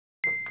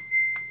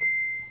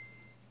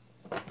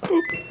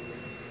You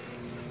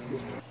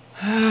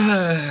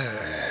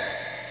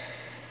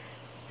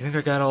think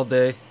I got all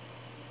day?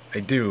 I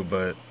do,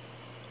 but,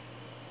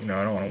 you know,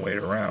 I don't want to wait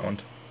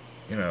around.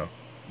 You know,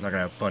 I'm not going to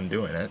have fun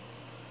doing it.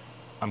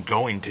 I'm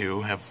going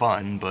to have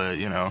fun, but,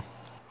 you know.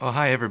 Oh,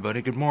 hi,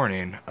 everybody. Good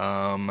morning.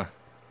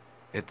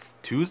 It's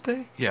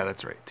Tuesday? Yeah,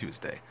 that's right,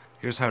 Tuesday.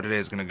 Here's how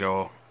today's going to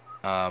go.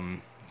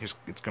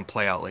 It's going to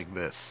play out like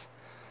this.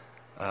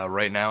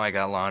 Right now, I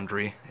got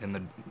laundry in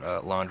the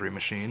laundry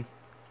machine.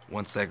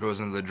 Once that goes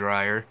into the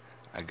dryer,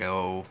 I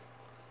go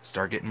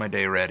start getting my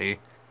day ready.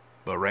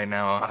 But right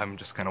now, I'm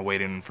just kind of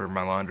waiting for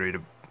my laundry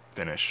to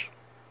finish.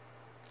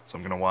 So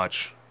I'm gonna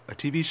watch a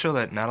TV show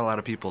that not a lot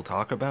of people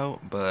talk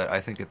about, but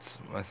I think it's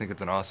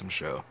an awesome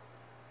show.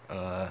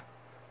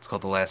 It's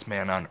called The Last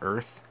Man on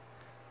Earth.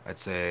 I'd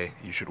say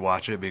you should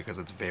watch it because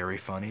it's very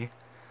funny.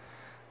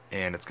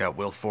 And it's got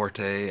Will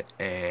Forte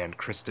and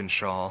Kristen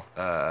Schaal.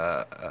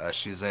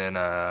 She's in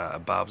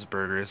Bob's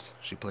Burgers.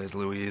 She plays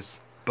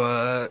Louise.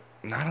 But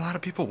not a lot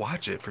of people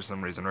watch it for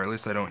some reason, or at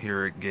least I don't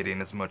hear it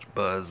getting as much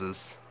buzz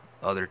as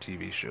other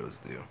TV shows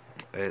do.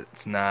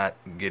 It's not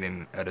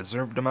getting a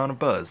deserved amount of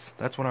buzz.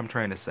 That's what I'm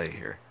trying to say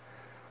here.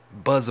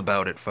 Buzz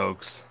about it,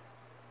 folks.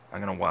 I'm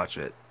gonna watch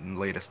it. The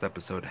latest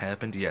episode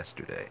happened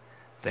yesterday.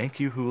 Thank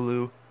you,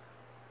 Hulu,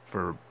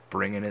 for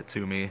bringing it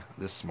to me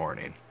this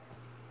morning.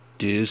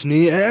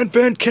 Disney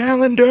Advent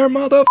Calendar,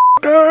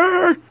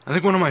 motherfucker! I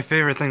think one of my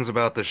favorite things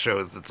about this show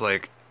is it's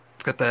got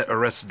that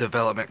Arrested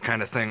Development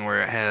kind of thing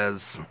where it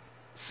has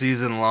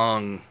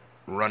season-long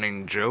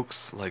running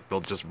jokes. Like,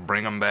 they'll just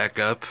bring them back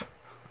up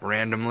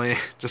randomly.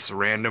 Just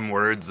random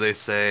words they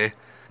say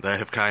that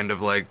have kind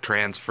of, like,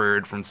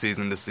 transferred from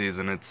season to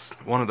season. It's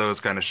one of those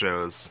kind of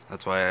shows.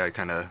 That's why I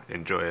kind of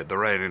enjoy it. The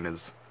writing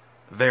is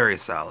very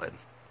solid.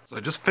 So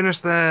I just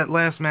finished that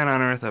Last Man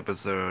on Earth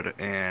episode,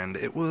 and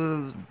it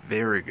was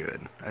very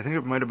good. I think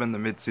it might have been the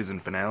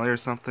mid-season finale or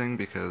something,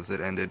 because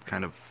it ended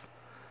kind of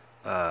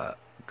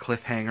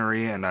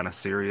cliffhangery and on a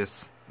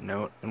serious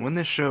note. And when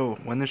this show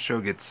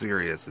gets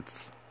serious,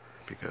 it's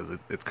because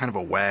it's kind of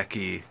a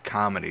wacky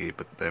comedy,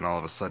 but then all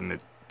of a sudden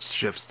it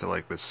shifts to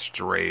like this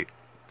straight,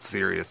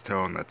 serious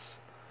tone that's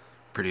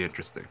pretty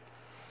interesting.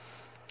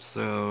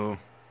 So,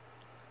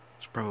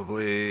 should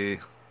probably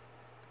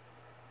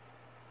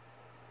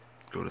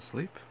go to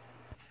sleep.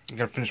 I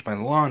gotta finish my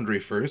laundry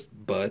first,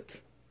 but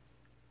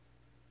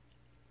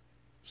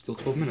still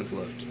 12 minutes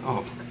left.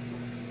 Oh.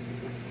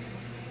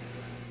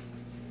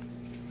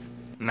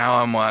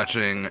 Now I'm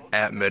watching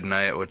At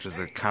Midnight, which is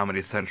a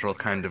Comedy Central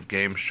kind of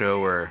game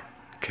show where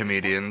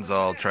comedians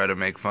all try to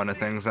make fun of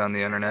things on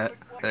the internet.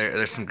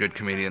 There's some good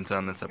comedians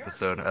on this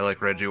episode. I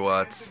like Reggie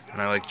Watts,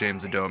 and I like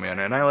James Adomian,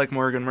 and I like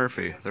Morgan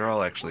Murphy. They're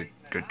all actually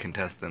good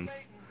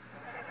contestants.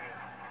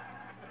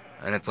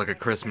 And it's like a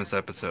Christmas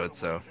episode,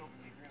 so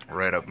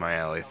right up my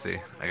alley. See,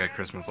 I got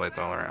Christmas lights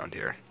all around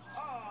here.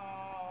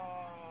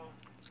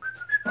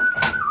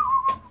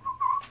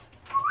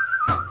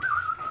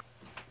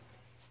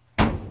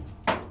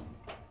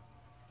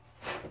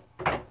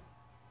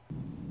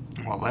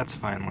 Well, that's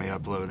finally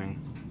uploading.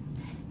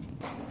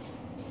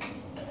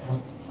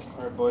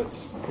 Alright,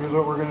 boys, here's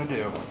what we're gonna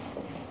do.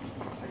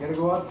 I gotta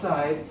go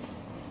outside.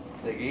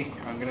 Ziggy,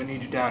 I'm gonna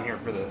need you down here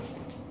for this.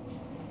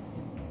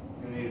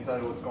 I'm gonna need to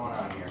tell you what's going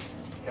on here,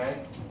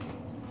 okay?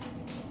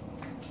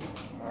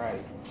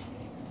 Alright.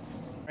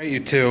 Alright, you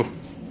two.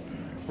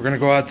 We're gonna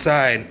go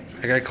outside.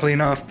 I gotta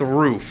clean off the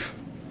roof.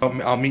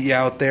 I'll meet you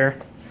out there.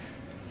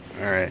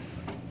 Alright.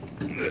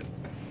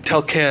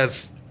 Tell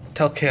Kaz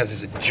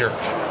he's a jerk.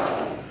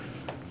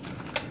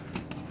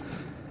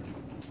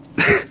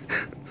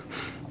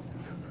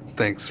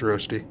 Thanks,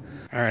 Roasty.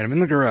 Alright, I'm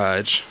in the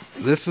garage.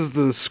 This is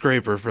the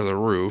scraper for the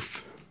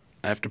roof.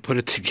 I have to put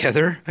it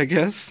together, I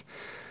guess.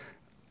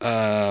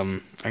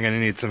 I'm gonna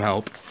need some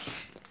help.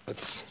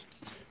 Let's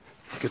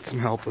get some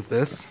help with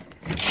this.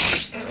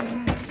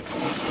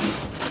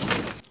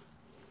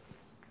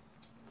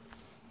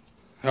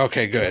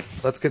 Okay, good.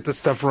 Let's get this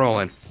stuff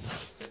rolling.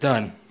 It's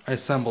done. I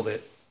assembled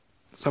it.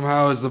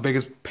 Somehow it's the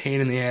biggest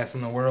pain in the ass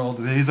in the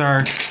world. These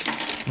are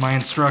my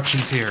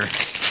instructions here.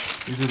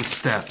 These are the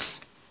steps.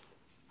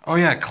 Oh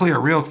yeah, clear,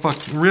 real.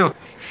 Startled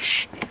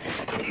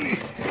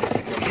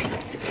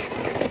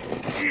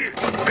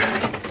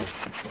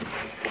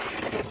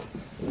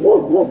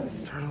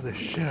the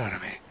shit out of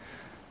me.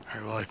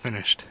 Alright, well I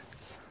finished.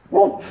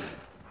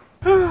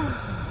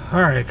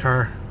 Alright,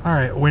 car.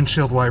 Alright,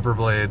 windshield wiper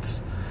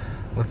blades.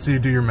 Let's see you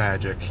do your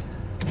magic.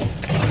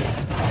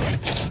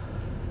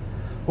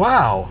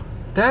 Wow!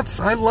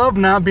 I love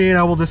not being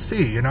able to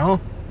see, you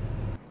know?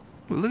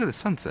 Ooh, look at the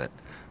sunset.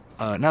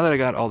 Now that I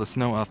got all the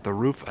snow off the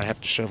roof, I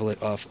have to shovel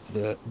it off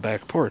the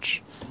back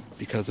porch,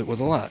 because it was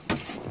a lot.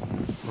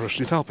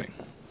 Roshi's helping.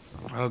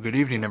 Oh, good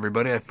evening,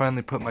 everybody. I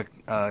finally put my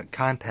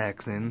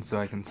contacts in so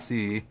I can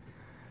see.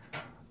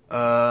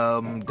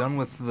 Done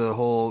with the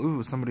whole...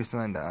 Ooh, somebody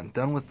signed on.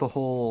 Done with the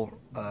whole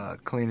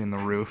cleaning the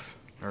roof,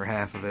 or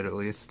half of it at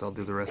least. I'll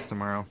do the rest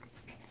tomorrow,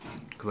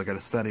 because I got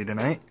to study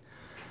tonight.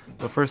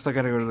 But first I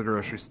got to go to the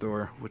grocery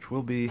store, which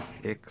will be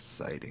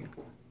exciting.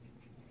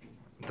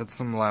 That's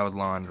some loud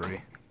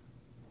laundry.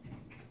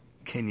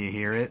 Can you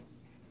hear it?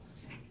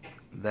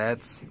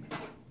 That's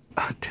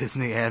a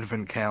Disney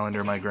Advent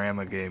calendar my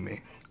grandma gave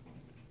me.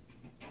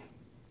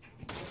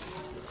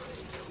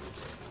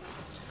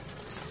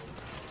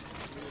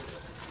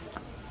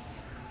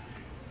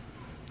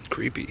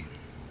 Creepy.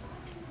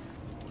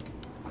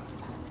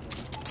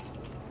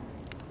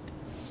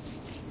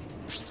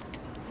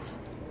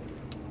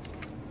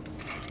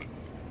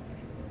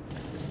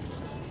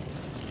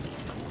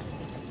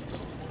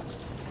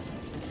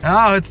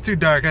 Oh, it's too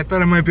dark. I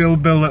thought it might be a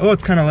little bit. Oh,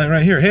 it's kind of light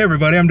right here. Hey,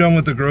 everybody, I'm done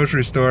with the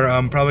grocery store.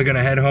 I'm probably going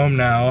to head home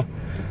now.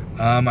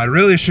 I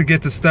really should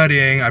get to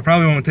studying. I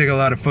probably won't take a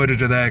lot of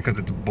footage of that because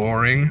it's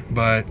boring,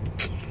 but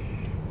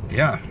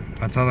yeah,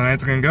 that's how the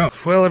night's going to go.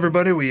 Well,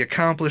 everybody, we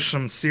accomplished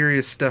some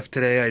serious stuff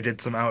today. I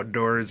did some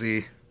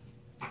outdoorsy,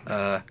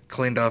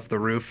 cleaned off the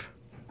roof,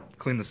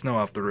 cleaned the snow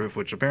off the roof,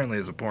 which apparently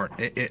is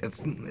important.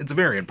 It's a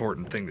very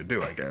important thing to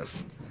do, I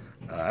guess.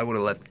 I would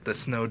have let the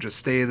snow just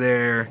stay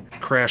there,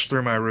 crash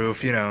through my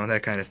roof, you know,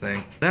 that kind of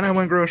thing. Then I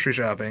went grocery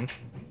shopping,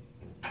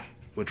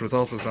 which was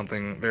also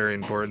something very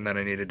important that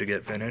I needed to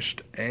get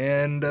finished.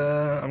 And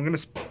I'm going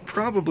to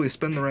probably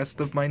spend the rest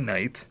of my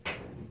night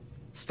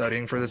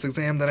studying for this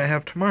exam that I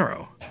have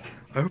tomorrow.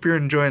 I hope you're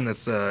enjoying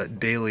this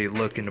daily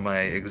look into my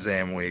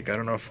exam week. I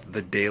don't know if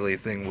the daily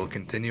thing will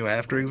continue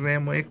after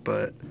exam week,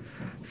 but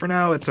for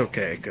now it's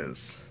okay,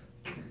 because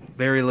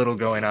very little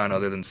going on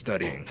other than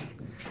studying.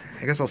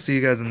 I guess I'll see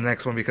you guys in the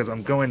next one because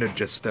I'm going to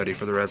just study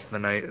for the rest of the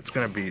night. It's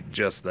going to be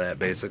just that,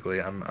 basically.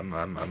 I'm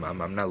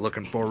not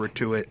looking forward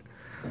to it.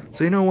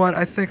 So you know what?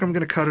 I think I'm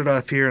going to cut it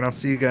off here, and I'll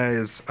see you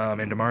guys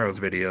in tomorrow's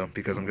video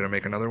because I'm going to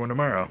make another one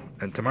tomorrow.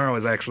 And tomorrow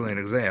is actually an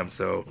exam,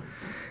 so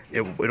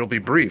it'll be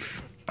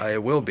brief.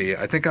 It will be.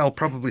 I think I'll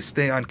probably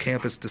stay on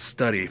campus to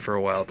study for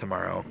a while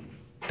tomorrow.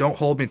 Don't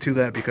hold me to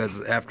that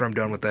because after I'm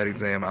done with that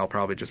exam, I'll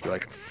probably just be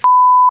like,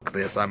 F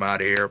this, I'm out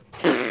of here.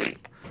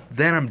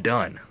 Then I'm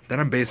done. Then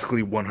I'm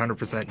basically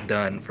 100%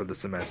 done for the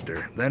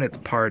semester. Then it's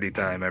party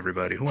time,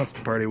 everybody. Who wants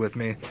to party with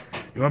me?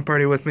 You want to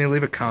party with me?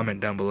 Leave a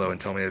comment down below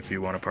and tell me if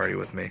you want to party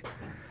with me.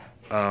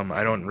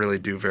 I don't really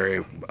do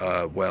very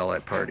well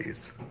at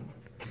parties.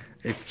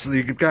 If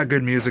you've got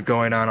good music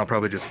going on, I'll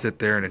probably just sit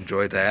there and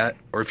enjoy that.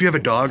 Or if you have a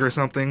dog or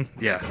something,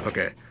 yeah,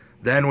 okay.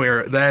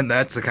 Then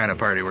that's the kind of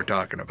party we're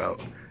talking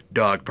about.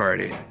 Dog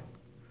party.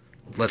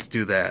 Let's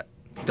do that.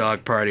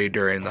 Dog party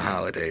during the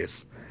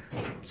holidays.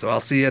 So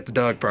I'll see you at the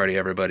dog party,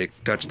 everybody.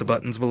 Touch the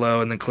buttons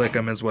below and then click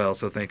them as well,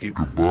 so thank you.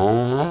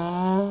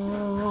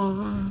 Goodbye.